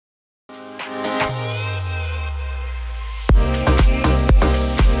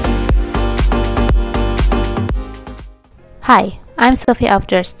Hi, I'm Sophie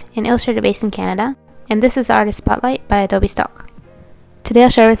Alp, an illustrator based in Canada, and this is the Artist Spotlight by Adobe Stock. Today I'll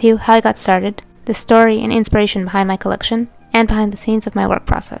share with you how I got started, the story and inspiration behind my collection, and behind the scenes of my work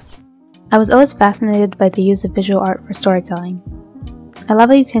process. I was always fascinated by the use of visual art for storytelling. I love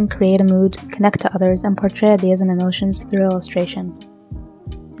how you can create a mood, connect to others, and portray ideas and emotions through illustration.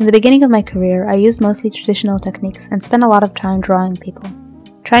 In the beginning of my career, I used mostly traditional techniques and spent a lot of time drawing people,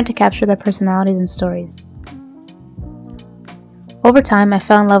 trying to capture their personalities and stories. Over time, I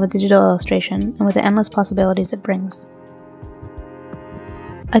fell in love with digital illustration and with the endless possibilities it brings.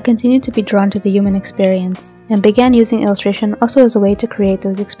 I continued to be drawn to the human experience and began using illustration also as a way to create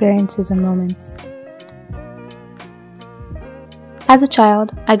those experiences and moments. As a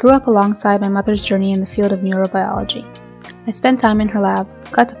child, I grew up alongside my mother's journey in the field of neurobiology. I spent time in her lab,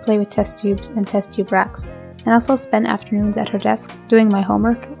 got to play with test tubes and test tube racks, and also spent afternoons at her desks doing my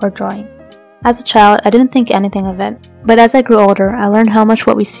homework or drawing. As a child, I didn't think anything of it, but as I grew older, I learned how much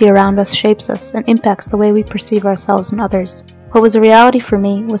what we see around us shapes us and impacts the way we perceive ourselves and others. What was a reality for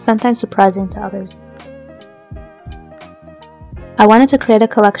me was sometimes surprising to others. I wanted to create a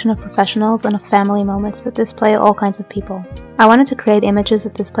collection of professionals and of family moments that display all kinds of people. I wanted to create images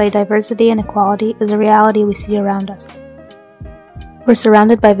that display diversity and equality as a reality we see around us. We're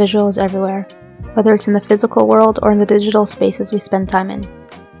surrounded by visuals everywhere, whether it's in the physical world or in the digital spaces we spend time in.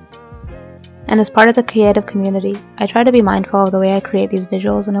 And as part of the creative community, I try to be mindful of the way I create these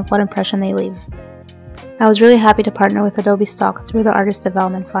visuals and of what impression they leave. I was really happy to partner with Adobe Stock through the Artist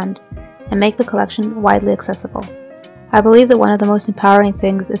Development Fund and make the collection widely accessible. I believe that one of the most empowering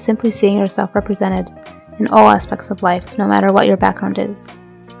things is simply seeing yourself represented in all aspects of life, no matter what your background is.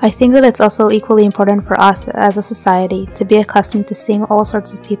 I think that it's also equally important for us as a society to be accustomed to seeing all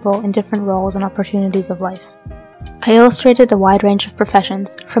sorts of people in different roles and opportunities of life. I illustrated a wide range of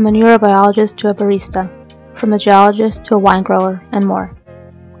professions, from a neurobiologist to a barista, from a geologist to a wine grower, and more.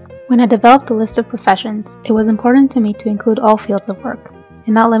 When I developed the list of professions, it was important to me to include all fields of work,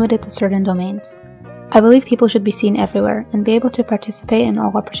 and not limit it to certain domains. I believe people should be seen everywhere and be able to participate in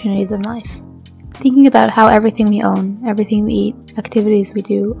all opportunities of life. Thinking about how everything we own, everything we eat, activities we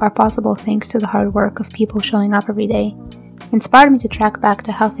do are possible thanks to the hard work of people showing up every day, inspired me to track back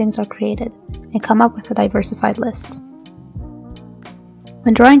to how things are created and come up with a diversified list.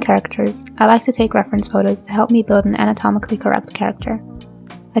 When drawing characters, I like to take reference photos to help me build an anatomically correct character.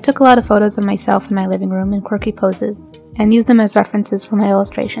 I took a lot of photos of myself in my living room in quirky poses and used them as references for my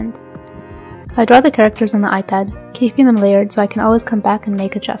illustrations. I draw the characters on the iPad, keeping them layered so I can always come back and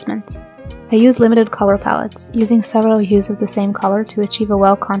make adjustments. I use limited color palettes, using several hues of the same color to achieve a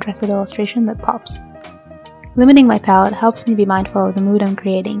well-contrasted illustration that pops. Limiting my palette helps me be mindful of the mood I'm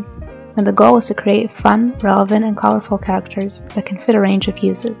creating, when the goal is to create fun, relevant, and colorful characters that can fit a range of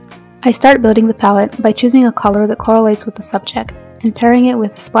uses. I start building the palette by choosing a color that correlates with the subject, and pairing it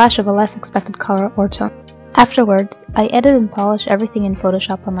with a splash of a less expected color or tone. Afterwards, I edit and polish everything in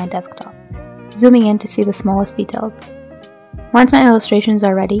Photoshop on my desktop, zooming in to see the smallest details. Once my illustrations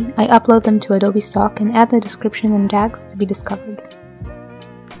are ready, I upload them to Adobe Stock and add the description and tags to be discovered.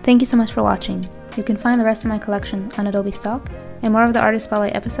 Thank you so much for watching. You can find the rest of my collection on Adobe Stock and more of the Artist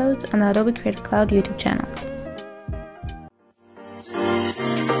Spotlight episodes on the Adobe Creative Cloud YouTube channel.